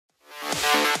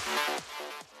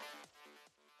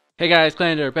Hey guys,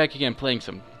 Clandor back again playing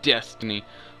some Destiny.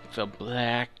 The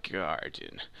Black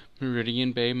Garden,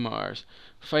 Meridian Bay, Mars.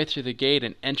 Fight through the gate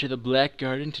and enter the Black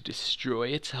Garden to destroy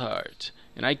its heart.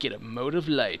 And I get a Mode of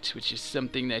Light, which is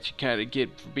something that you kinda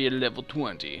get for being level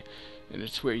 20. And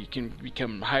it's where you can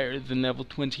become higher than level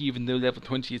 20, even though level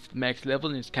 20 is the max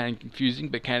level, and it's kinda confusing,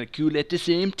 but kinda cool at the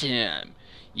same time.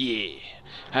 Yeah,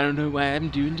 I don't know why I'm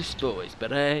doing this voice,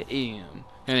 but I am.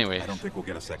 Anyways. I don't think we'll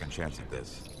get a second chance at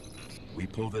this. We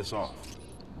pull this off,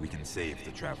 we can save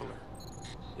the Traveler.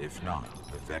 If not,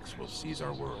 the Vex will seize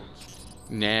our worlds.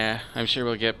 Nah, I'm sure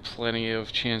we'll get plenty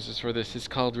of chances for this. It's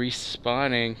called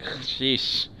respawning.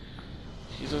 Sheesh.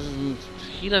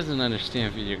 He doesn't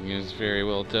understand video games very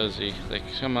well, does he? Like,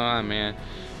 come on, man.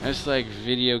 That's like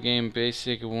video game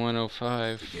basic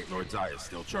 105. The Gate Lord's eye is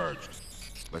still charged.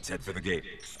 Let's head for the gate.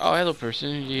 Oh, hello,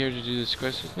 person. Are you here to do this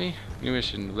quest with me? New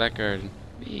mission, the Black Garden.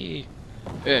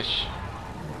 Fish.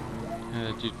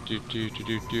 Any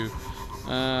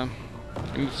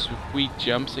sweet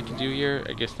jumps I can do here?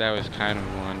 I guess that was kind of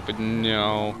one, but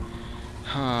no.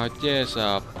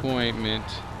 Disappointment.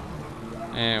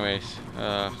 Anyways,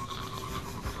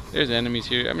 there's enemies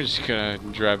here. I'm just gonna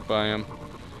drive by them.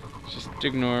 Just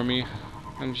ignore me.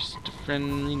 I'm just a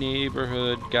friendly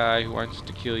neighborhood guy who wants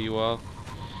to kill you all.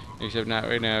 Except not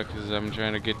right now, because I'm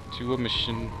trying to get to a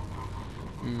mission.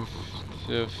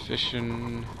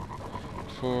 Fishing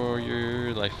for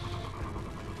your life.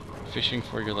 Fishing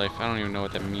for your life. I don't even know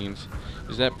what that means.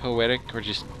 Is that poetic or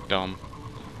just dumb?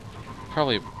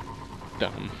 Probably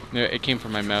dumb. It came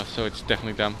from my mouth, so it's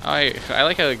definitely dumb. I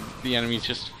like how the enemies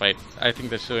just fight. I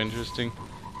think that's so interesting.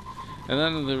 And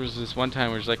then there was this one time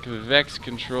where it's like the Vex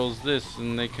controls this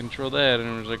and they control that, and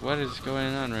it was like, what is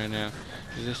going on right now?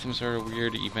 Is this some sort of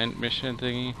weird event mission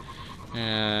thingy?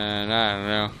 And I don't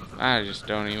know. I just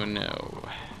don't even know.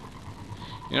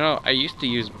 You know, I used to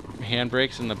use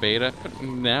handbrakes in the beta, but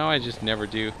now I just never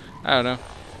do. I don't know.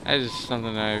 That's just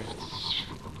something I've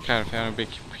kind of found a bit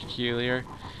peculiar.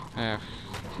 Oh,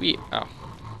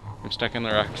 I'm stuck in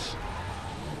the rocks.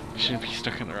 I shouldn't be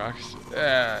stuck in the rocks.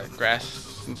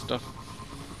 Grass and stuff.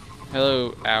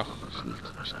 Hello, ow.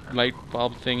 Light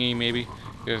bulb thingy, maybe,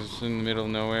 because it's in the middle of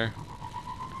nowhere.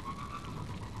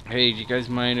 Hey, do you guys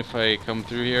mind if I come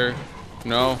through here?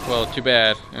 No? Well, too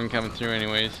bad. I'm coming through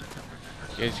anyways.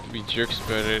 You guys can be jerks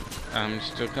about it. I'm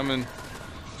still coming.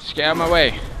 Just get out of my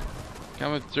way.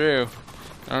 Coming through.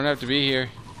 I don't have to be here.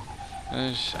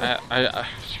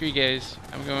 Screw you guys.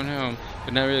 I'm going home.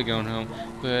 But not really going home.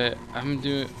 But I'm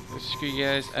doing... Screw you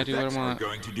guys. I do what I want. They're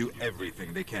going to do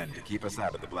everything they can to keep us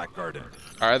out of the Black Garden.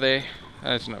 Are they?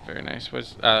 That's not very nice.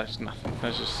 That's nothing.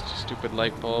 That's just a stupid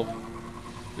light bulb.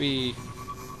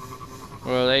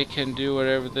 Well, they can do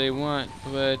whatever they want,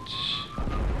 but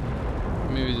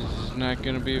maybe this is not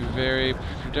going to be very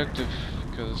productive,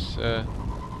 because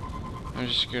I'm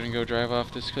just going to go drive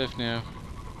off this cliff now,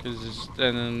 and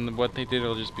then what they did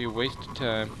will just be a waste of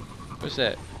time. What's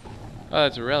that? Oh,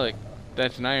 that's a relic.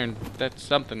 That's an iron. That's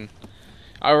something.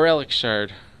 A relic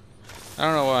shard. I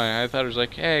don't know why. I thought it was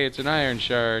like, hey, it's an iron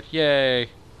shard. Yay.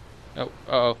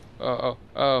 Oh.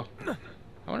 I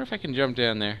wonder if I can jump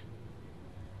down there.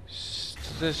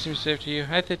 Does that seem safe to you?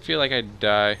 I did feel like I'd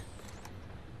die.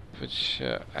 But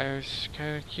I was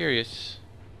kind of curious.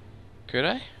 Could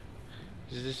I?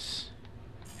 Does this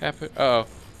happen? Oh,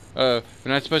 we're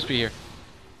not supposed to be here.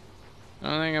 I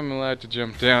don't think I'm allowed to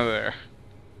jump down there.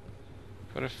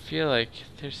 But I feel like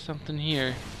there's something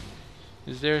here.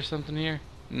 Is there something here?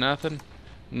 Nothing?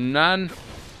 None?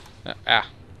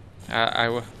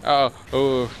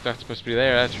 Oh, that's supposed to be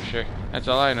there, that's for sure. That's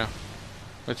all I know.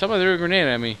 But someone threw a grenade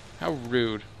at me. How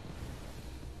rude.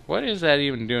 What is that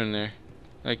even doing there?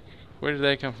 Like, where did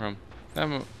that come from?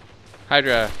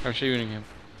 Hydra, I'm shooting him.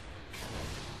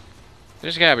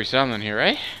 There's gotta be something here,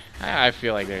 right? I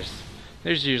feel like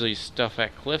there's usually stuff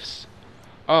at cliffs.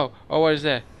 Oh, what is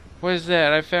that? What is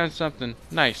that? I found something.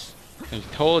 Nice. I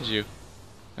told you.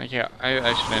 I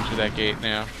should enter that gate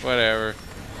now. Whatever.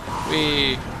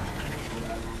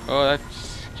 Oh,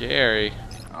 that's scary.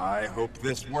 I hope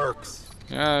this works.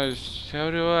 So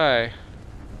do I.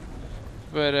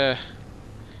 But,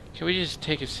 can we just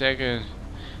take a second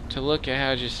to look at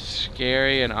how just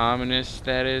scary and ominous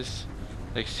that is?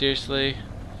 Like, seriously?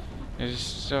 I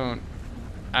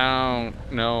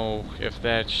don't know if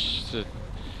that's...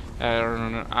 I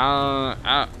don't know.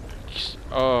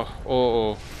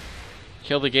 Oh.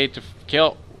 Kill the gate to...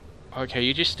 Kill! Okay,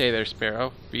 you just stay there,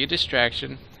 Sparrow. Be a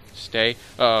distraction. Stay.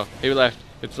 Uh-oh, it left.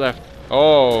 It's left.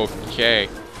 Okay.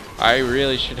 I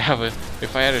really should have a...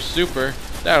 If I had a super,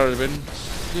 that would have been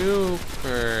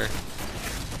super.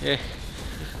 Yeah.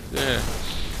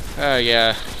 Oh,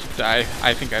 yeah.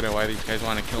 I think I know why these guys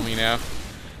want to kill me now.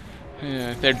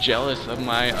 Yeah, they're jealous of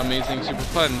my amazing super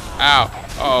fun.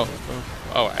 Ow!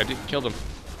 Oh, I didn't kill them.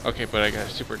 Okay, but I got a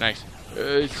super nice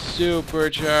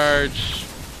supercharge.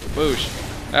 Boosh!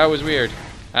 That was weird.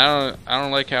 I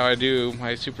don't like how I do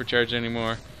my supercharge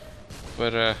anymore.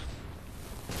 But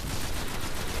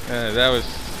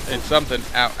it's something.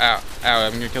 Ow! Ow! Ow!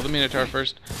 I'm gonna kill the Minotaur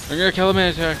first. I'm gonna kill the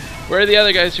Minotaur. Where are the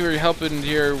other guys who were helping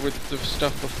here with the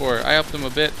stuff before? I helped them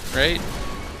a bit, right?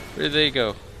 Where did they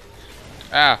go?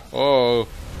 Ah! Oh!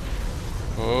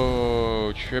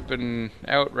 Oh! Tripping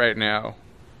out right now.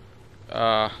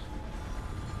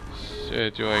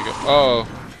 Shit, do I go? Oh!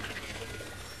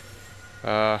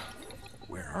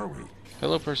 Where are we?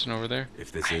 Hello, person over there.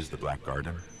 If this is the Black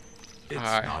Garden, it's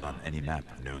Hi. not on any map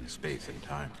of known space and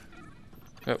time.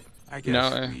 Oh, I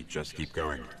guess we just keep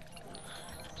going.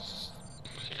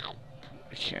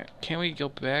 Can we go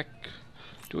back?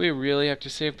 Do we really have to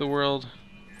save the world?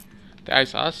 I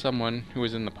saw someone who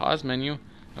was in the pause menu.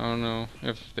 I don't know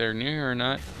if they're new here or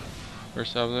not, or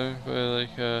something. But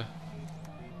like, oh,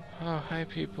 hi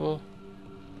people.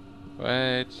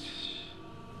 What?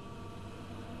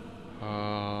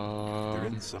 They're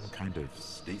in some kind of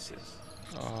stasis.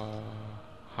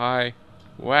 Hi.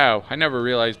 Wow, I never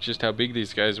realized just how big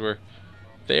these guys were.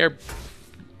 They are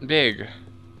big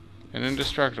and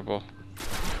indestructible.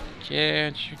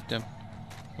 Can't shoot them.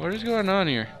 What is going on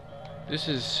here? This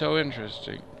is so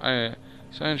interesting. I'm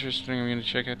gonna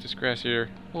check out this grass here.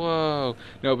 Whoa.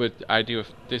 No, but I do.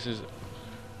 If this is,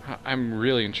 I'm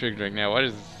really intrigued right now.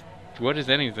 What is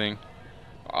anything?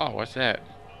 Oh, what's that?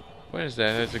 What is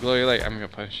that? That's a glowy light. I'm gonna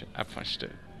punch it. I punched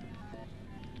it.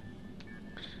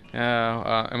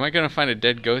 Now, am I gonna find a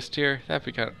dead ghost here? That'd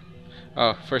be kind of.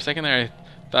 Oh, for a second there, I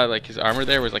thought like his armor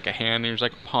there was like a hand. And he was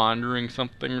like pondering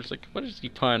something. It was like, what is he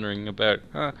pondering about?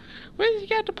 Huh? What has he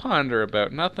got to ponder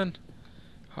about? Nothing.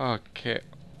 Okay.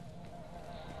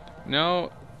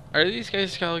 No, are these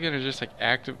guys gonna just like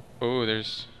active? Oh,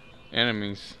 there's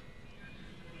enemies.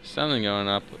 Something going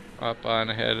up on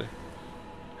ahead.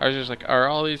 I was just like, are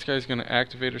all these guys gonna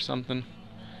activate or something?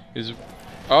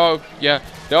 Oh yeah.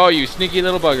 Oh, you sneaky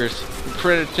little buggers! You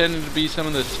pretended to be some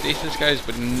of the stasis guys,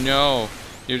 but no,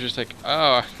 you're just like,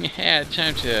 oh yeah,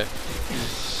 time to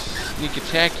sneak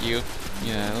attack you.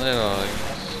 Yeah, little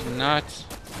nuts.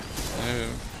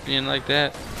 Being like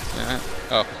that.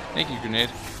 Oh, thank you,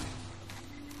 grenade.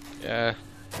 Yeah.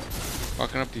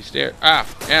 Walking up these stairs. Ah,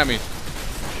 damn me.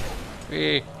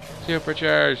 Wee,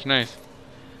 supercharge, nice.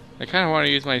 I kind of want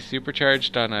to use my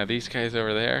supercharged on these guys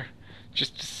over there,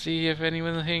 just to see if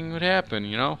anything would happen,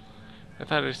 you know? I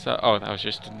thought I saw. Oh, that was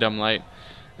just a dumb light.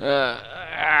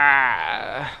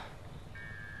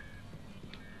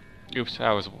 Oops,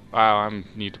 that was. Wow, I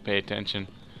need to pay attention.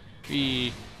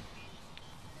 Wee.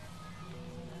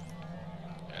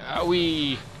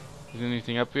 Wee. Is there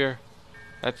anything up here?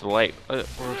 That's a light.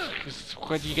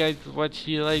 What you guys? What's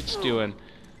your lights doing?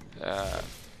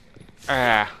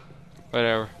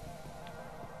 Whatever.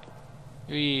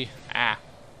 Wee.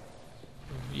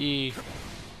 Yee.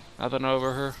 Nothing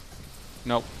over her?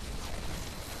 Nope.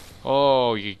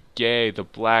 Oh, you gay, the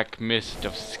black mist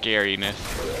of scariness.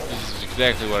 This is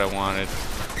exactly what I wanted.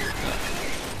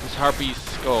 This harpies,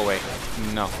 go away.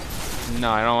 No.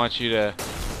 No, I don't want you to...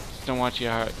 Don't want you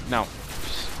to... No.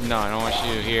 No, I don't want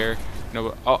you here.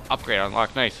 No. Oh, upgrade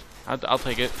unlocked. Nice. I'll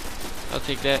take it. I'll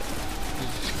take that.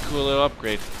 This is a cool little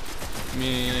upgrade.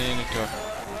 Minotaur.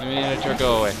 Minotaur,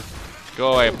 go away.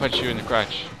 Go away, I'll punch you in the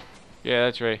crotch. Yeah,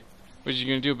 that's right. What you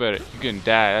gonna do about it? You're gonna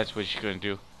die, that's what you're gonna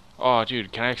do. Oh,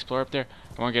 dude, can I explore up there?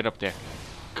 I wanna get up there.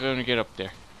 I'm gonna get up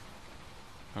there.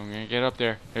 I'm gonna get up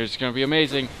there. It's gonna be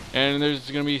amazing. And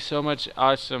there's gonna be so much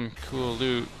awesome, cool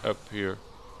loot up here.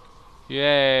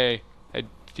 Yay! I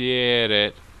did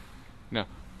it. No,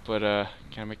 but,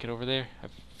 can I make it over there? I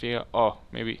feel... Oh,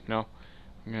 maybe. No.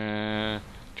 I'm gonna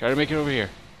try to make it over here.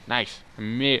 Nice. I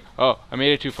made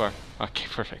it too far. Okay,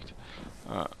 perfect.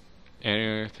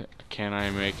 Can I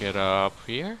make it up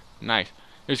here? Nice.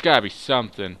 There's gotta be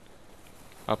something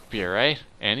up here, right?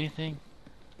 Anything?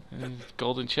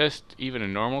 Golden chest? Even a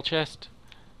normal chest?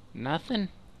 Nothing?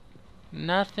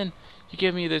 Nothing? You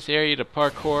give me this area to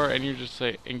parkour and you're just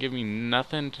like, and give me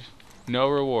nothing? No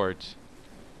rewards.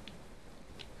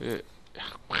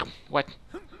 What?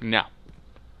 No.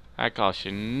 I call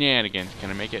shenanigans. Can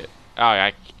I make it? Oh,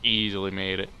 I easily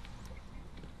made it.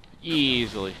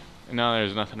 Easily. No,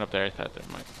 there's nothing up there. I thought there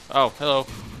might. Oh, hello.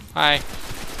 Hi.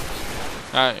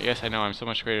 Yes, I know. I'm so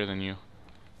much greater than you.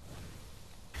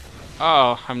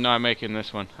 Oh, I'm not making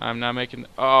this one. I'm not making...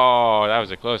 Oh, that was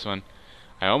a close one.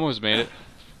 I almost made it.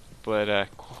 But,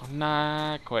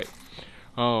 not quite.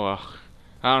 Oh, well.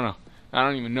 I don't know. I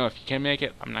don't even know if you can make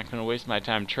it. I'm not gonna waste my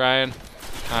time trying.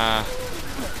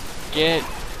 Get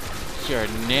your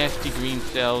nasty green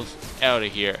cells out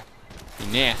of here. You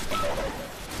nasty.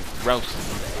 Gross.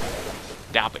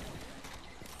 Stop it.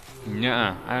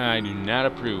 Nuh-uh. I do not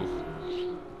approve.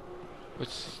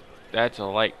 That's a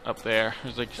light up there.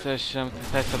 There's like, says something.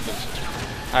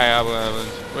 Hi, Goblins.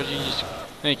 What did you just...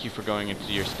 Thank you for going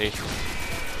into your stasis.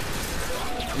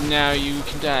 Now you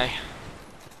can die.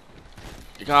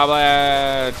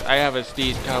 Goblins! I have a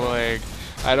sneeze coming.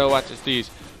 I don't want to sneeze.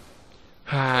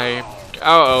 Hi.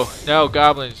 Uh-oh. No,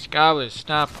 goblins. Goblins,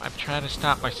 stop. I'm trying to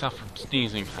stop myself from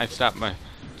sneezing. I stopped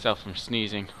myself from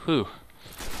sneezing. Whew.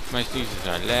 My sneezes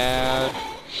are loud.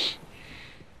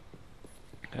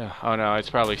 Oh no, it's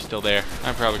probably still there.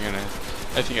 I'm probably gonna...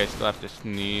 I think I still have to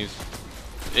sneeze.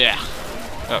 Yeah.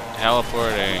 Oh,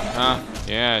 teleporting, huh?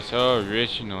 Yeah, so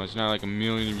original. It's not like a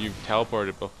million of you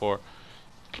teleported before.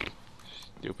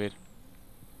 Stupid.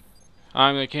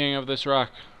 I'm the king of this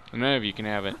rock. None of you can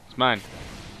have it. It's mine.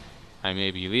 I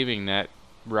may be leaving that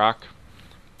rock,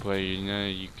 but none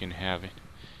of you can have it.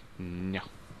 No.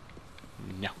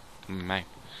 No. Mine.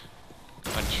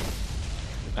 Punch.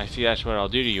 I see that's what I'll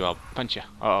do to you. I'll punch you.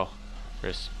 Uh-oh.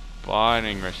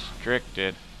 Respawning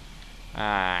restricted.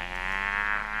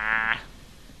 I'm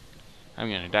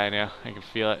gonna die now. I can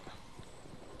feel it.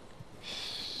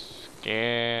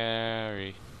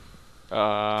 Scary.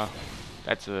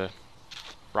 That's a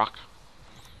rock.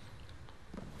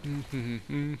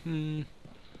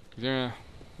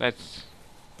 That's...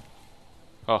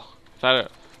 Oh, I thought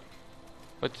it...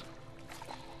 What's...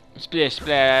 Splish,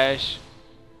 splash.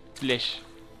 Splish.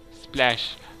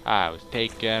 Splash. I was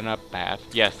taking a bath.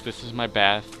 Yes, this is my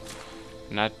bath.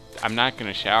 I'm not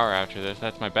gonna shower after this.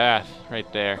 That's my bath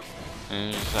right there.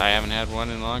 And I haven't had one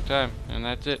in a long time, and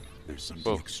that's it. There's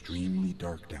something extremely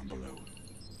dark down below.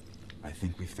 I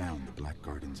think we found the Black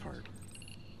Garden's heart.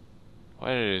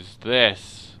 What is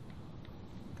this?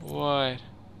 What?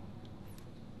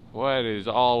 What is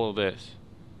all of this?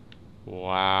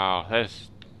 Wow, this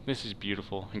is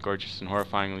beautiful and gorgeous and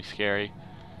horrifyingly scary.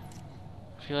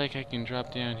 I feel like I can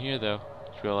drop down here though.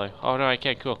 It's real life. Oh no, I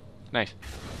can't. Cool. Nice.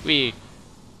 Whee!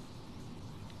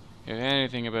 If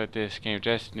anything about this game of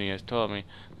Destiny has told me,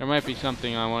 there might be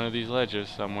something on one of these ledges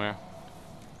somewhere.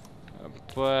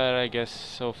 But I guess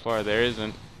so far there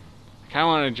isn't. I kinda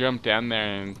wanna jump down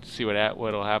there and see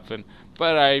what'll happen.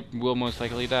 But I will most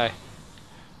likely die.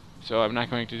 So I'm not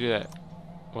going to do that.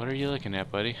 What are you looking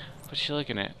at, buddy? What you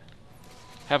looking at?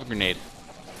 Have a grenade.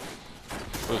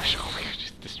 Oosh, oh my god,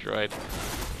 just destroyed.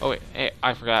 Oh wait, hey,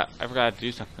 I forgot to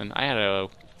do something. I had a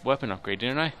weapon upgrade,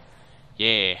 didn't I?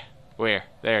 Yeah. Where?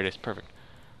 There it is, perfect.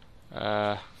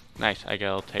 Nice, I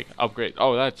gotta take upgrade.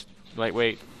 Oh, that's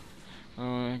lightweight.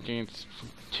 Gains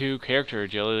 2 character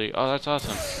agility. Oh, that's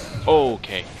awesome.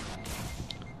 Okay.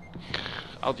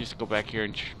 I'll just go back here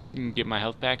and get my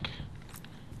health back.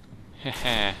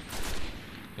 Haha.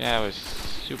 That was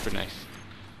super nice.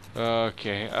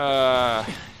 Okay,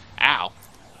 ow.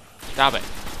 Stop it.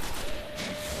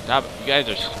 Stop it. You guys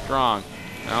are strong.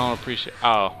 I don't appreciate...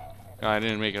 Oh. No, I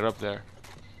didn't make it up there.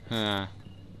 Oh.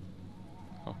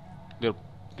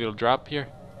 Little drop here.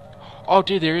 Oh,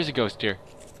 dude, there is a ghost here.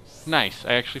 Nice.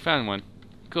 I actually found one.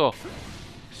 Cool.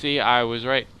 See, I was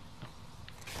right.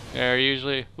 They're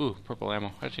usually... Ooh, purple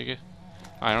ammo. How'd you get?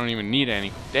 I don't even need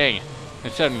any. Dang it.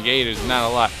 And 78 is not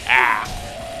a lot. Ah!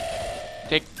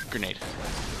 Take grenade.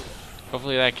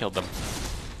 Hopefully that killed them.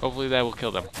 Hopefully that will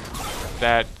kill them.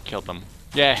 That killed them.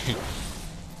 Yeah.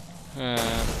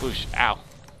 Boosh. Ow.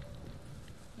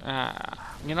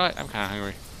 You know what? I'm kind of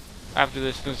hungry. After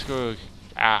this, let's go.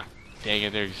 Ah. Dang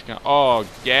it. They're just gonna... Oh,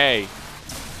 yay.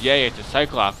 Yay, it's a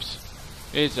Cyclops.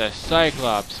 It's a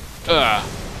Cyclops. Ugh.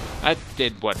 That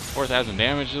did, what, 4,000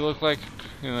 damage, it looked like?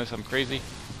 Unless I'm crazy.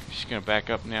 Just gonna back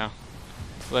up now.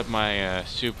 Let my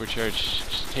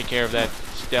supercharge take care of that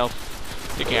stealth.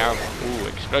 Take care of... Ooh,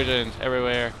 explosions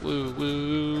everywhere. Woo,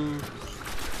 woo.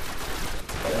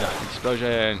 No,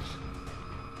 explosions.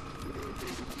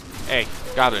 Hey,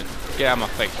 Goblin, get out of my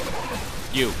face.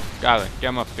 You, Goblin, get out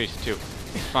of my face too.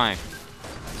 It's fine.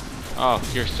 Oh,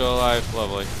 you're still alive?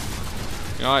 Lovely.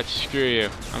 You know what? Screw you.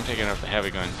 I'm taking out the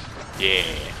heavy guns. Yeah.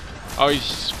 Oh, he's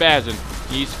spazzing.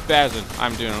 He's spazzing.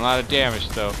 I'm doing a lot of damage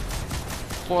though.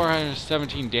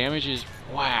 417 damage is...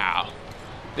 Wow.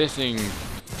 This thing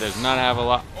does not have a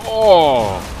lot...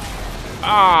 Oh!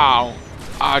 Ow!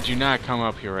 Ah, do not come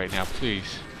up here right now,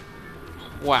 please.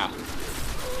 Wow.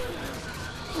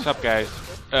 What's up, guys?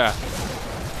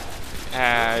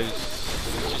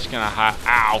 It's just gonna hide.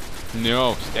 Ow!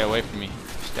 No, stay away from me.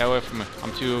 Stay away from me.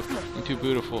 I'm too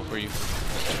beautiful for you.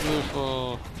 Too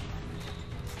beautiful.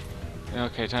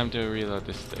 Okay, time to reload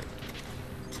this thing.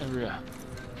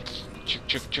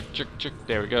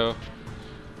 There we go.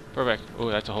 Perfect. Oh,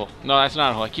 that's a hole. No, that's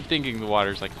not a hole. I keep thinking the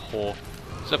water's like a hole.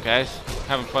 What's up, guys?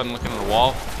 Having fun looking at the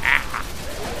wall? Ah!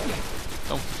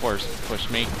 Don't force push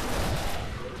me.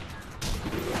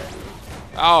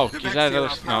 Oh, is that another?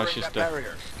 No, it's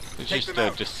just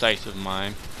a decisive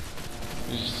mine.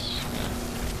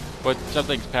 But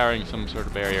something's powering some sort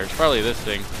of barrier. It's probably this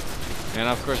thing. And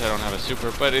of course I don't have a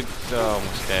super, but it's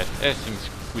almost dead. This thing's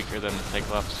weaker than the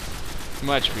Cyclops.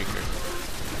 Much weaker.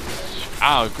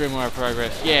 Oh, Grimoire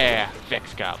progress. Yeah,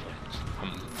 Vex Goblin.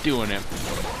 I'm doing it.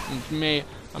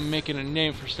 I'm making a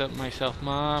name for myself,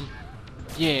 Mom.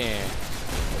 Yeah.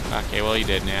 Okay, well, he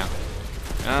did now.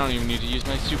 And I don't even need to use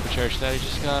my supercharge that I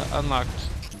just got unlocked.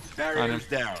 Barriers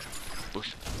down.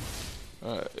 Push.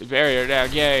 Barrier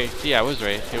down. Yay. See, I was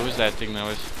right. It was that thing that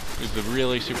was. It was the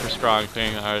really super strong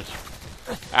thing. I was.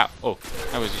 Ow. Oh,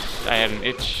 I had an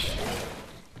itch.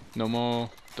 No more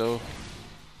though.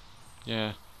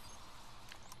 Yeah.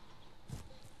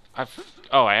 I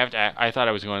thought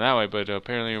I was going that way, but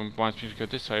apparently it wants me to go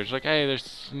this way. I was like, hey,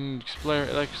 there's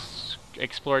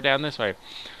explore down this way.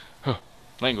 Huh.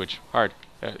 Language hard.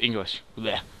 English.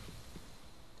 Blech.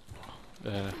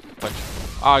 But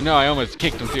oh no, I almost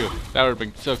kicked him too. That would have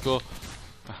been so cool.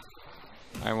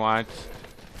 I want.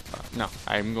 No,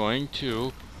 I'm going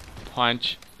to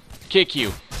punch, kick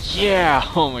you. Yeah.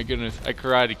 Oh my goodness, I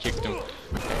karate kicked him.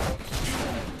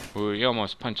 Ooh, he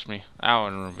almost punched me. That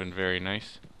would have been very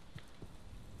nice.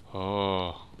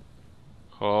 Oh.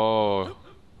 Oh.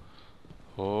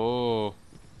 Oh.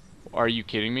 Are you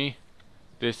kidding me?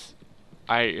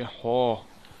 I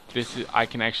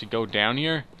can actually go down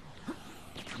here?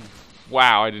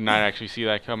 Wow, I did not actually see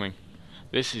that coming.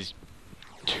 This is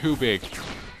too big.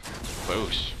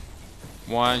 Boosh.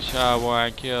 One shot,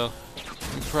 one kill.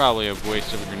 Probably a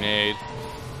waste of a grenade.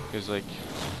 Because, like,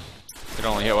 it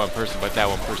only hit one person, but that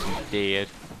one person's dead.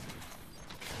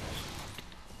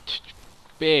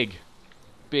 Big.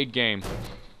 Big game.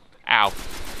 Ow.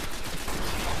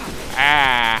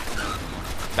 Ah.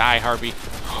 Die, Harvey.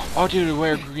 Oh, dude,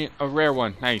 a rare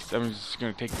one. Nice. I'm just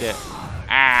gonna take that.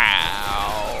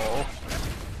 Ow.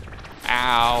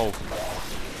 Ow.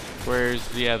 Where's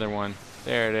the other one?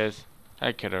 There it is.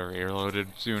 I could have reloaded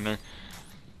sooner.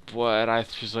 But I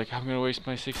was just like, I'm gonna waste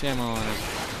my 6 ammo on it.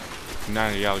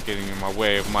 None of y'all getting in my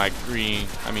way of my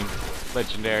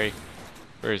legendary.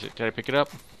 Where is it? Did I pick it up?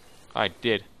 I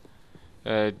did.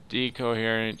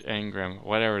 Decoherent engram,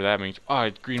 whatever that means. Oh,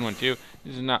 it's green one too.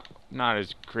 This is not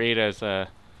as great as nah,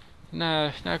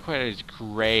 not quite as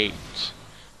great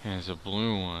as a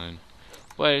blue one,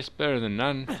 but it's better than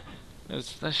none.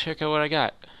 Let's check out what I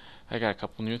got. I got a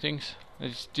couple new things.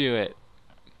 Let's do it.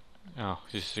 Oh,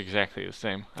 just exactly the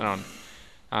same. I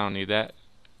don't need that.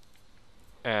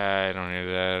 I don't need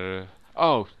that.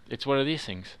 Oh, it's one of these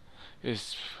things.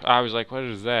 I was like, what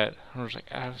is that? I was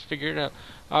like, I figured it out.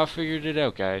 I figured it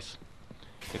out, guys.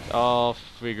 It's all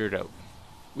figured out.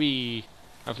 I'm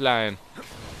flying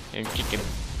and kicking.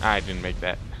 I didn't make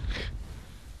that.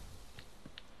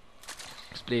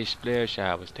 Splish, splish,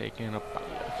 I was taking a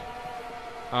bath.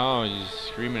 Oh, you're just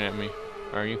screaming at me,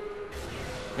 are you?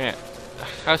 Man,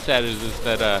 how sad is this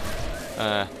that,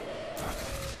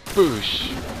 boosh.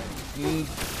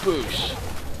 Boosh.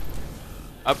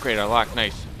 Upgrade unlocked,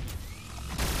 nice.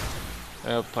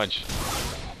 Punch.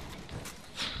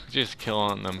 Just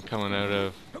killing them coming out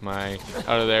of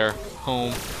their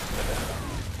home.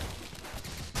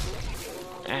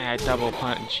 Ah, double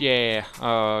punch, yeah.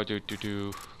 Oh, do.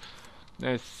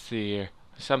 Let's see here.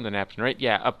 Something happened, right?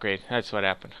 Yeah, upgrade. That's what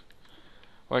happened.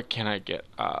 What can I get?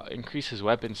 Increases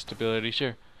weapon stability,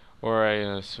 sure. Or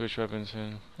I switch weapons.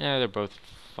 And yeah, they're both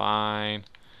fine.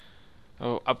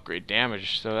 Oh, upgrade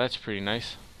damage. So that's pretty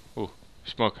nice. Ooh,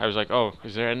 smoke. I was like, oh,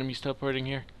 is there enemies teleporting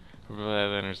here? Then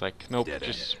there's like, nope,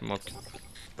 just smoke.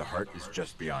 The heart is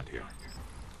just beyond here.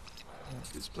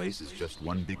 This place is just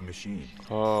one big machine.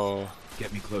 Oh.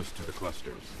 Get me close to the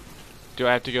clusters. Do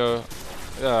I have to go?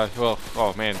 Well,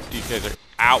 oh man, these guys are.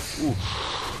 Ow! Ooh.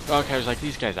 Okay, I was like,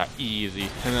 these guys are easy.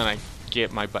 And then I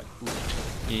get my butt.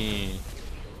 Yeah.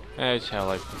 That's how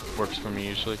life works for me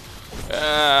usually. 3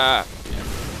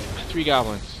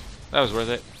 goblins. That was worth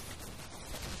it.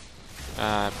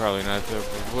 Probably not though,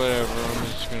 but whatever. I'm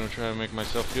just gonna try to make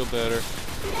myself feel better.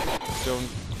 Don't.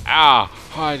 Ah!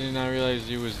 Oh, I did not realize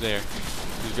he was there.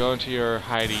 You go into your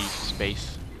hidey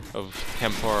space of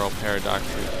temporal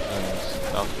paradoxes and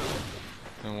stuff.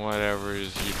 And whatever it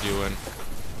is you're doing.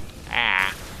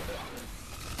 Ah!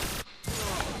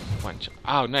 Punch.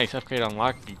 Oh, nice. Upgrade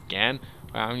unlocked again.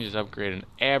 Wow, I'm just upgrading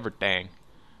everything.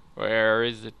 Where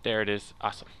is it? There it is.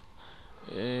 Awesome.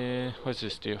 What's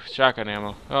this do? Shotgun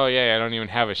ammo. Oh yeah, I don't even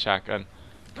have a shotgun.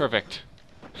 Perfect.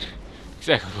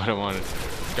 Exactly what I wanted.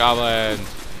 Goblins,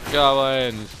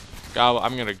 goblins, gobble.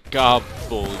 I'm gonna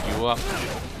gobble you up.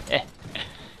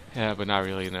 Yeah, but not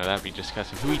really. No, that'd be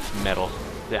disgusting. Who eats metal?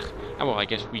 Ugh. Well, I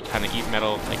guess we kind of eat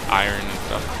metal, like iron and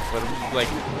stuff, but like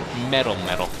metal,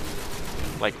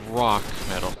 like rock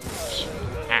metal.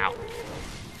 Ow.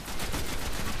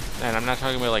 And I'm not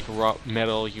talking about like raw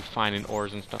metal you find in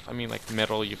ores and stuff. I mean like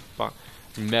metal you find,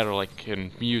 metal like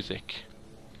in music,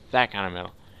 that kind of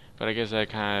metal. But I guess that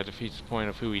kind of defeats the point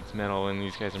of who eats metal, and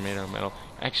these guys are made out of metal.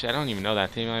 Actually, I don't even know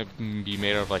that. They might be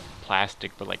made out of like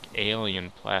plastic, but like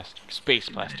alien plastic, space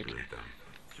plastic.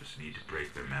 Just need to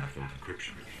break their manifold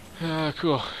encryption.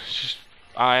 Cool. Just,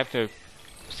 I have to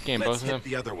scan both of them.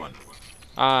 The other one.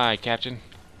 Aye, Captain.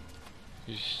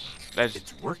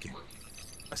 It's working.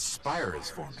 A spire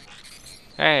is forming.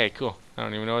 Hey, cool. I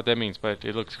don't even know what that means, but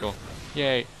it looks cool.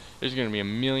 Yay. There's gonna be a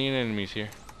million enemies here.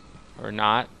 Or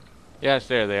not. Yes,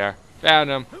 there they are. Found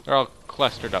them. They're all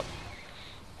clustered up.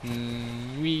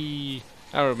 Wee.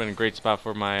 That would have been a great spot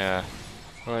for my,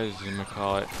 what is it gonna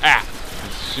call it? Ah!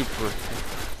 Super.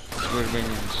 This would have been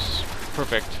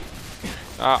perfect.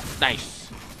 Oh,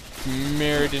 nice.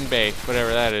 Meriden Bay,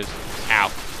 whatever that is. Ow.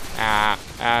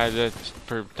 That's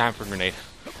time for grenade.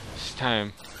 It's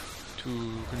time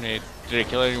to grenade. Did I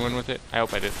kill anyone with it? I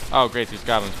hope I did. Oh, great, these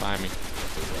goblins behind me.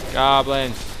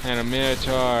 Goblins and a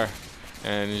minotaur.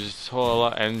 And just a whole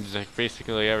lot, and like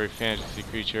basically every fantasy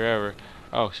creature ever.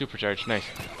 Oh, supercharged, nice.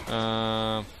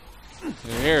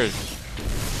 Here's,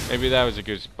 maybe that was a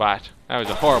good spot. That was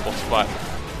a horrible spot.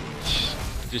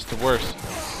 Just the worst.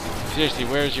 Seriously,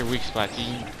 where's your weak spot?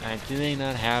 Do they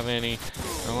not have any?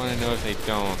 I want to know if they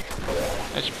don't.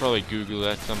 I should probably Google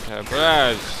that sometime,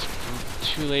 but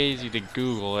it's too lazy to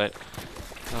Google it.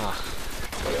 Ugh.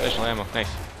 Special ammo, nice.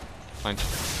 Punch.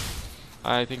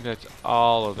 I think that's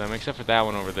all of them, except for that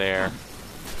one over there.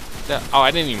 Oh, I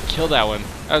didn't even kill that one.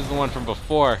 That was the one from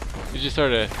before. It just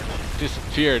sort of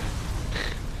disappeared.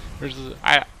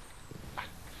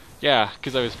 Yeah,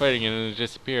 because I was fighting it and it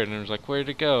disappeared, and I was like, where'd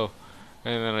it go?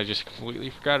 And then I just completely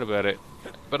forgot about it.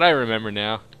 But I remember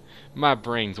now. My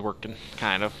brain's working,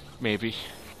 kind of, maybe.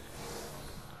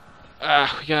 We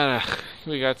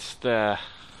got the...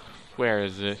 Where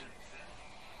is it?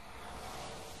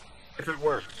 If it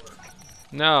worked.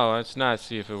 No, let's not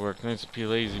see if it worked. Let's be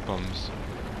lazy bums.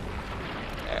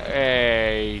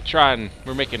 Hey, Tron.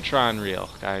 We're making Tron real,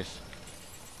 guys.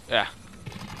 Yeah.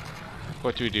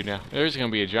 What do we do now? There's going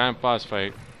to be a giant boss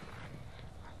fight.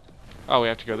 Oh, we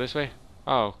have to go this way?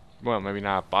 Oh, well, maybe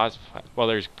not a boss fight. Well,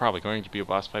 there's probably going to be a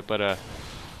boss fight, but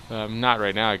not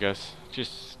right now, I guess.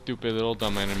 Just stupid little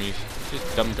dumb enemies.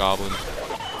 Just dumb goblins.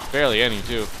 Barely any,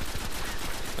 too.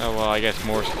 Oh, well, I guess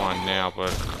more spawn now,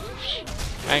 but...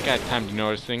 I ain't got time to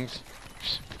notice things.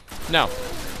 No.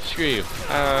 Screw you.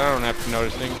 I don't have to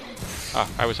notice things. Oh,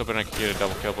 I was hoping I could get a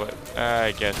double kill, but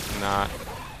I guess not.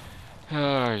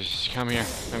 Oh, just come here.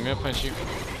 I'm gonna punch you.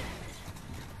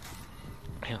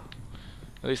 Hell.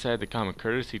 At least I had the common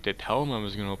courtesy to tell him I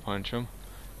was gonna punch him.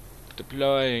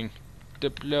 Deploying.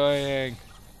 Deploying.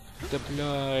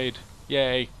 Deployed.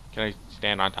 Yay. Can I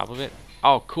stand on top of it?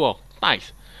 Oh, cool.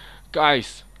 Nice.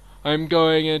 Guys, I'm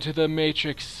going into the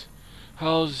Matrix.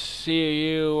 I'll see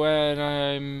you when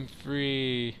I'm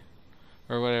free.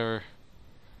 Or whatever.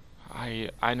 I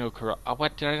know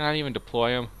what, did I not even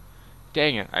deploy him?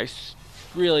 Dang it, I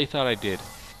really thought I did.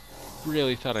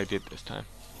 Really thought I did this time.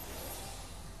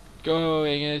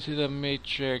 Going into the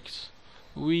Matrix.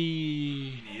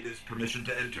 We need his permission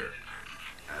to enter.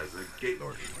 As a gate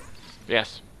lord.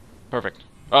 Yes. Perfect.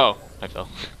 Oh, I fell.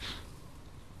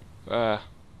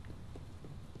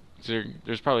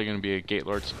 There's probably going to be a Gate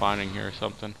Lord spawning here or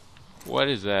something. What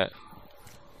is that?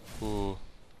 Ooh.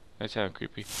 That sounded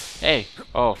creepy. Hey!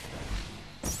 Oh.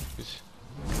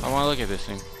 I want to look at this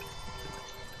thing.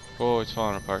 Oh, it's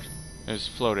falling apart. It's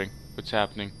floating. What's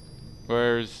happening?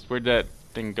 Where'd that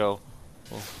thing go?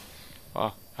 Oh.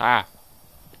 Oh. Ah!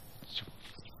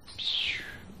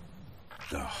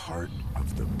 The heart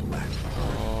of the black.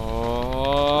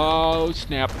 Oh,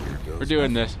 snap. We're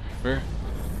doing this. Here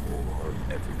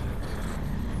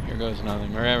goes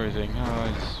nothing or everything.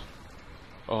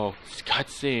 Oh, it's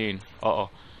cutscene. Uh-oh.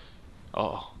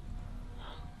 Uh-oh.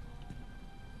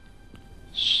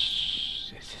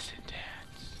 Shh, this isn't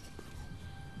dance.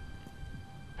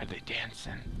 Are they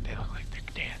dancing? They look like they're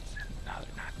dancing. No,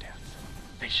 they're not dancing.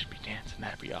 They should be dancing.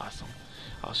 That'd be awesome.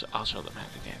 I'll show them how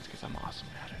to dance because I'm awesome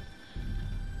at it.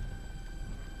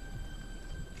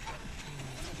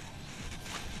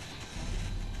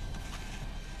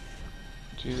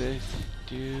 Do they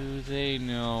Do they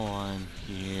know I'm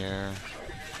here?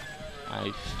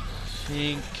 I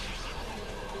think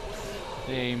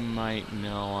they might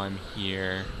know I'm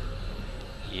here.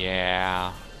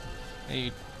 Yeah,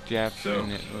 they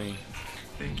definitely.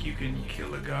 Think you can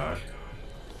kill a god?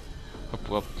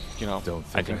 Well, you know, Don't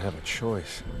think I have a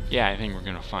choice. yeah, I think we're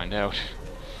gonna find out.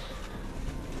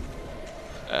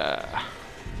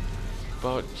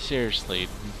 But seriously,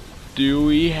 do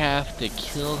we have to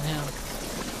kill him?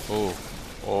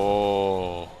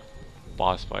 Oh,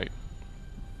 boss fight.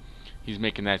 He's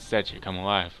making that statue come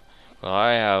alive. Well,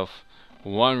 I have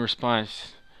one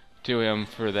response to him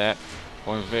for that.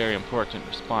 One very important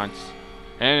response.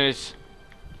 And it's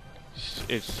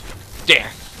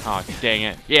damn. Oh, dang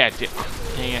it. Yeah,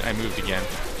 dang it, I moved again.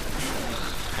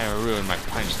 I ruined my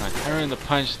punchline. I ruined the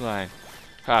punchline.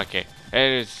 Okay,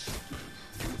 it is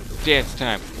dance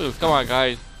time. Ooh, come on,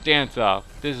 guys. Dance off.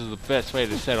 This is the best way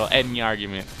to settle any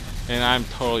argument. And I'm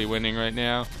totally winning right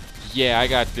now. Yeah, I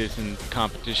got this in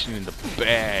competition in the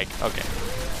bag. Okay.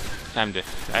 Time to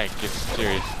get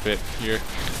serious a bit here.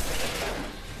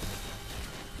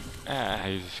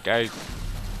 Guys.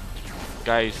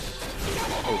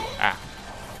 Oh, ah.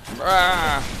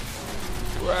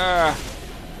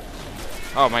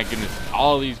 Oh my goodness.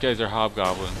 All these guys are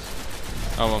hobgoblins.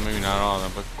 Oh, well, maybe not all of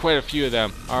them, but quite a few of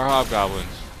them are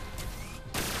hobgoblins.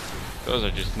 Those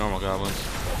are just normal goblins.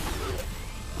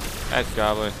 That's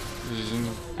goblin.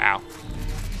 Ow.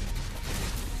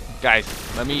 Guys,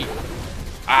 let me...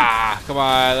 come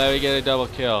on, let me get a double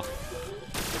kill.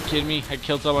 You kidding me? I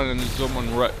killed someone and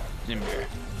someone right in there.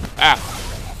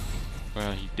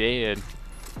 Well, he did.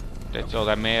 That's all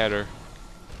that matter.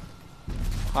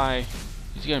 Hi.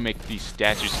 He's gonna make these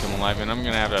statues come alive, and I'm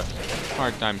gonna have a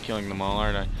hard time killing them all,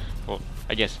 aren't I? Well,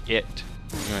 I guess it.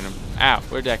 Ow,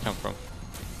 where'd that come from?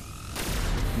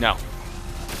 No.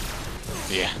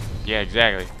 Yeah,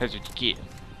 exactly. That's what you get.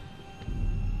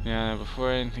 Yeah,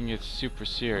 before anything gets super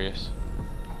serious.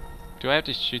 Do I have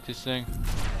to shoot this thing?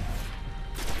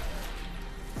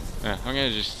 Yeah, I'm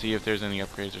gonna just see if there's any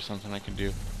upgrades or something I can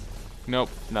do. Nope,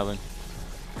 nothing.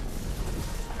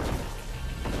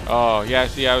 Oh, yeah,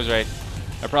 see, I was right.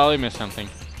 I probably missed something.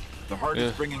 The heart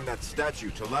is bringing that statue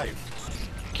to life.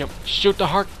 Can't shoot the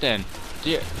heart then.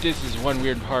 Yeah, this is one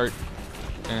weird heart,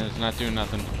 and it's not doing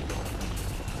nothing.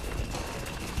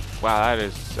 Wow, that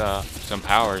is some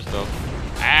powers though.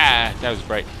 That was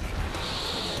bright.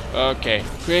 Okay,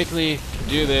 quickly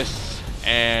do this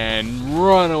and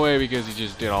run away because he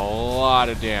just did a lot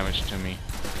of damage to me.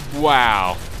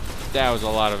 Wow, that was a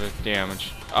lot of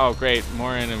damage. Oh great,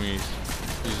 more enemies.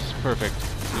 This is perfect.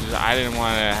 I didn't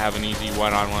want to have an easy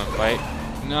one-on-one fight.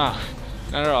 No,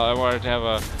 not at all. I wanted to have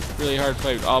a really hard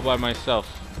fight all by myself.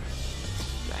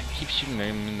 I keep shooting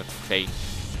him in the face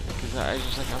because I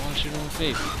want to shoot him in the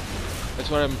face. That's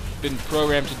what I've been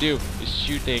programmed to do, is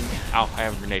shooting. Ow, I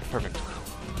have a grenade. Perfect.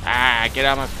 Get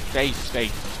out of my face.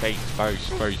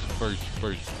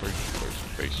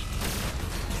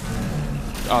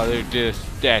 Oh, this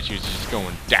statue's just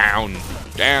going down.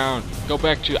 Go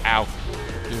back to, ow.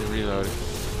 Reload.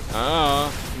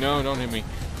 No, don't hit me.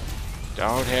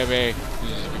 Don't hit me.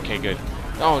 Okay, good.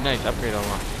 Oh, nice. Upgrade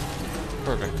unlocked.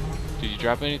 Perfect. Did you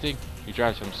drop anything? You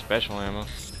dropped some special ammo.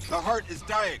 The heart is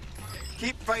dying.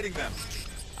 Keep fighting them.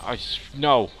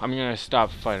 No, I'm gonna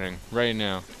stop fighting right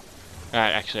now.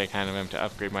 Actually, I kind of am to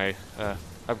upgrade my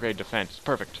upgrade defense.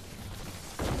 Perfect.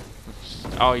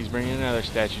 Oh, he's bringing another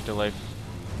statue to life.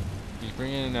 He's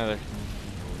bringing another.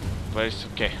 But it's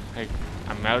okay.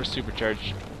 I'm out of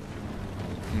supercharge.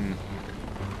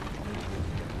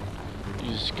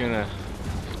 You're just gonna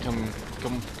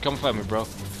come fight me, bro.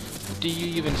 Do you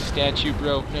even statue,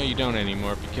 bro? No, you don't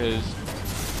anymore because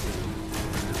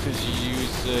you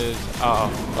use this. Do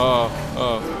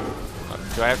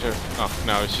I have to? Oh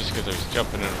no, it's just because I was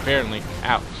jumping and apparently.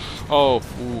 Ow. Oh,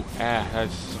 ooh,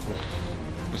 that's.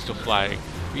 I'm still flying.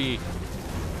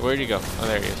 Where'd he go? Oh,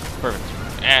 there he is. Perfect.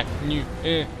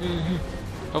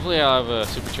 Hopefully I'll have a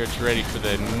supercharge ready for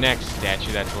the next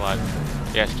statue that's alive.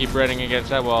 Yes, keep running against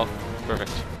that wall.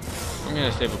 Perfect. I'm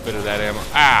gonna save a bit of that ammo.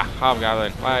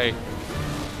 Hobgoblin. Why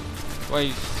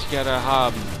you got a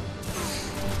hob?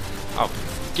 Oh,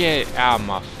 get out of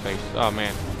my face. Oh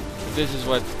man. If this is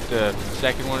what the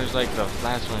second one is like, the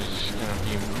last one is just gonna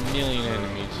be a million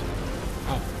enemies.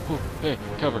 Hey,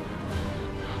 cover.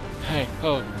 Hey,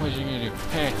 what you gonna do?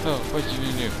 Hey, what you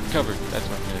gonna do? Cover. That's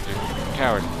what I'm gonna do.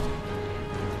 Coward.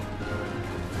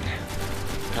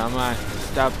 Come on.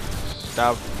 Stop.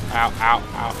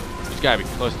 Ow. He's gotta be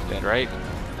close to dead, right?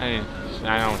 I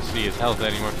don't see his health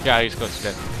anymore. Yeah, he's close to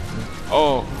dead.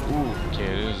 Oh,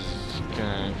 okay, this is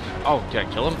gonna... Oh, did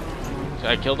I kill him?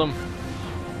 I killed him?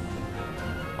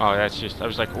 Oh, that's just, I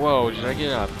was like, whoa, did I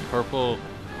get a purple?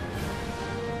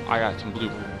 I got some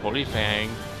blue polyfang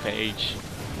page,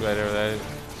 whatever that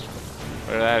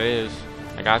is.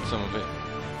 I got some of it.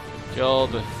 Kill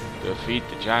the, defeat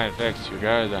the giant vex to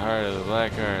guard the heart of the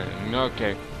black heart.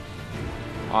 Okay.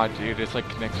 Aw, dude, it's like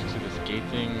connected to this gate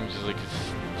thing, which is like,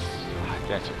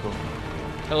 that's so cool.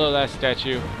 Hello, that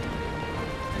statue.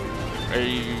 Are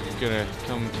you gonna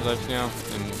come to life now?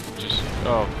 And just,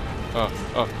 oh,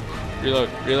 reload.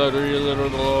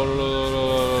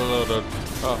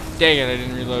 Oh, dang it, I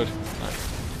didn't reload.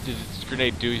 Did this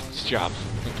grenade do its job?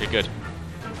 Okay, good.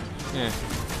 Yeah.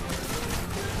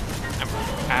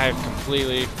 I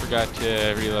completely forgot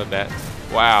to reload that.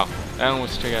 Wow, that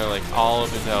almost took out like all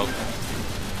of his health.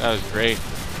 That was great.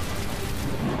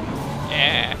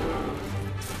 Yeah.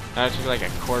 That took like a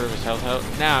quarter of his health out.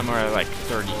 Now I'm already like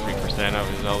 33% of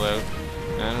his health out.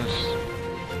 And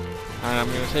I'm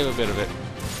gonna save a bit of it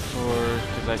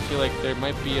because I feel like there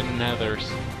might be another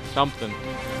something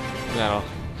that'll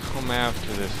come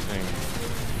after this thing.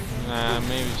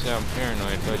 Maybe sound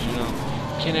paranoid, but you know,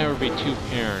 you can never be too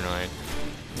paranoid.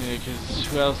 Because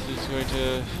who else is going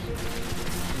to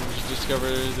discover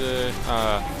the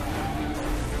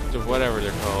whatever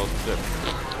they're called, the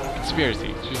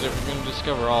conspiracy? We're going to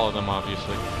discover all of them,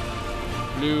 obviously.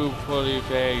 Blue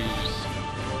polyphags.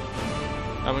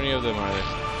 How many of them are there?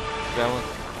 That one?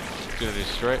 Did I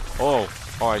destroy it? Oh,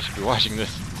 I should be watching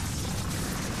this.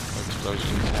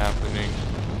 Explosions happening.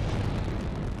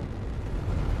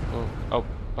 Oh,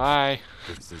 bye.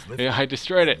 Yeah, I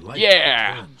destroyed it.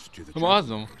 Yeah! I'm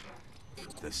awesome.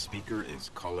 The speaker is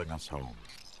calling us home.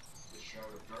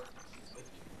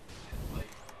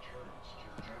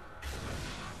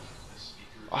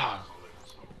 Wow.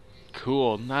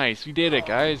 Cool, nice. We did it,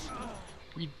 guys.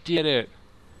 We did it.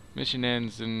 Mission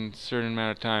ends in a certain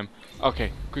amount of time.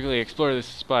 Okay, quickly explore this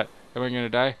spot. Am I gonna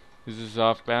die? Is this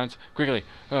off bounds? Quickly.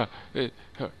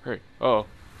 Hurry. Oh.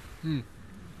 Can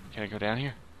I go down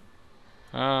here?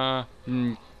 No,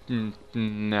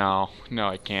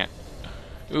 I can't.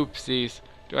 Oopsies.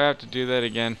 Do I have to do that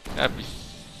again? That'd be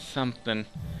something.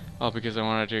 Oh, because I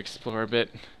wanted to explore a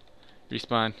bit.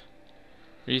 Respawn.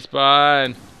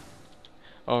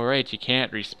 Oh, right, you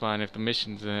can't respawn if the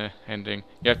mission's ending.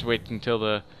 You have to wait until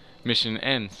the mission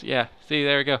ends. Yeah, see,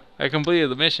 there we go. I completed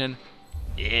the mission.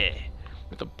 Yeah.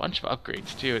 With a bunch of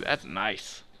upgrades, too. That's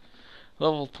nice.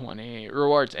 Level 20.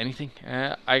 Rewards, anything?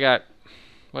 I got...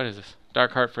 What is this?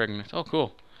 Dark Heart Fragments. Oh,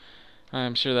 cool.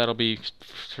 I'm sure that'll be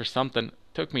for something.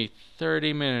 Took me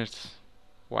 30 minutes.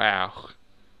 Wow.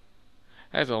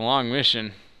 That's a long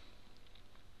mission.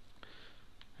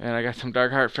 And I got some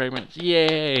Dark Heart Fragments.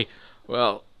 Yay!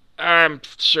 Well, I'm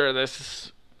sure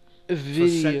this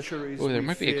video... Oh, there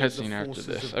might be a cutscene after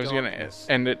this. I was going to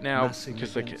end it now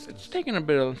because like it's taking a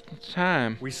bit of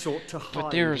time.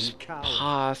 But there's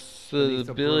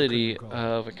possibility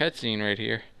of a cutscene right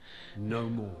here. No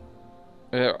more.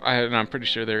 And I'm pretty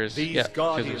sure there is. These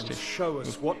guardians show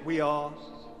us what we are,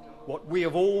 what we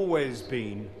have always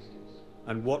been,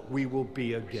 and what we will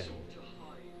be again.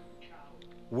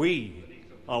 We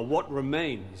are what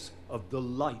remains of the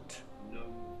light,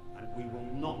 and we will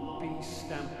not be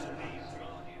stamped out. These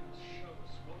guardians show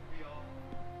us what we are,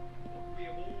 what we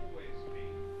have always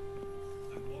been,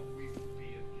 and what we will be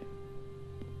again.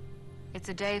 It's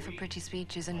a day for pretty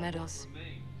speeches and medals.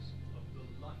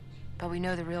 But we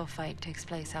know the real fight takes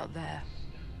place out there.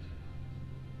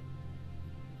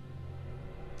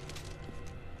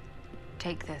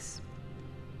 Take this.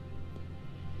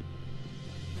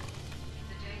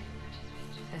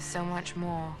 There's so much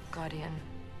more, Guardian.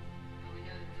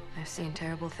 I've seen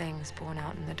terrible things born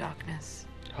out in the darkness.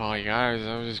 Oh, you guys,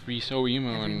 I would just be so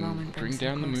emo Every and moment bring brings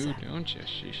them down the mood, closer. don't you?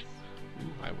 Sheesh.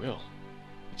 Ooh, I will.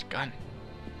 It's a gun.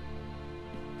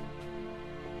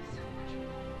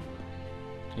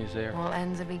 He's there. All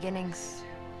ends are beginnings.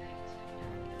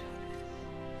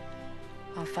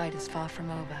 Our fight is far from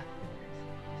over.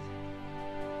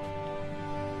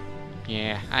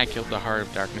 Yeah, I killed the Heart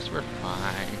of Darkness. We're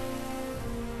fine.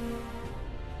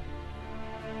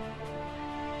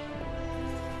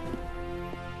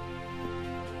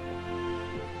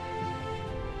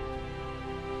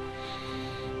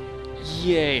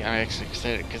 Yay! I'm actually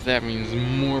excited because that means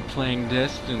more playing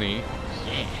Destiny.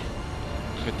 Yeah.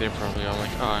 But they're probably all like,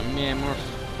 oh man, more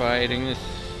fighting, this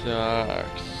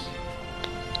sucks.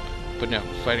 But no,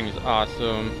 fighting is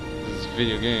awesome. This is a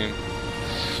video game.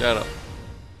 Shut up.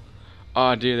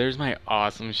 Oh dude, there's my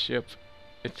awesome ship.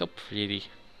 It's so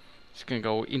pretty. It's gonna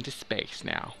go into space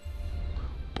now.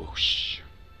 Boosh.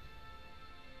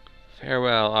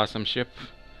 Farewell, awesome ship.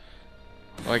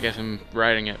 Well, I guess I'm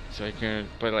riding it, so I can,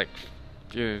 but like,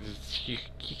 you, you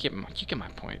get my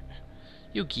point.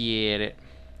 You get it.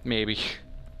 Maybe.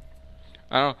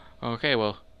 I don't. Okay,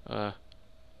 well,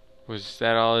 was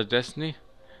that all of Destiny?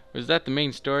 Was that the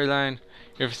main storyline?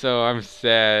 If so, I'm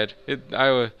sad. I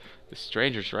was the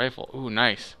Stranger's Rifle. Ooh,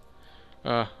 nice.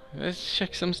 Let's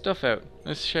check some stuff out.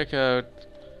 Let's check out.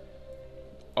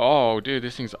 Oh, dude,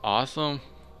 this thing's awesome.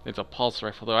 It's a pulse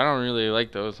rifle, though. I don't really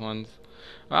like those ones.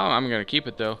 Well, I'm gonna keep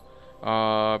it though.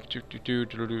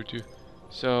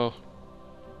 So,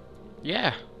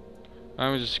 yeah,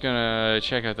 I'm just gonna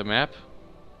check out the map.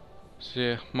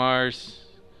 See, Mars,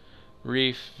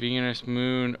 Reef, Venus,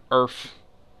 Moon, Earth.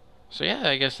 So yeah,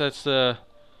 I guess that's the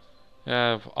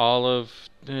all of.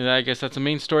 I guess that's the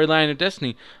main storyline of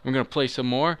Destiny. I'm gonna play some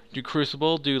more, do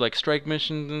Crucible, do like strike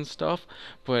missions and stuff.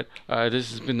 But this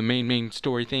has been the main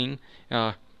story thing.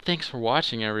 Thanks for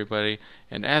watching, everybody,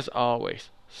 and as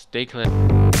always, stay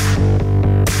clever.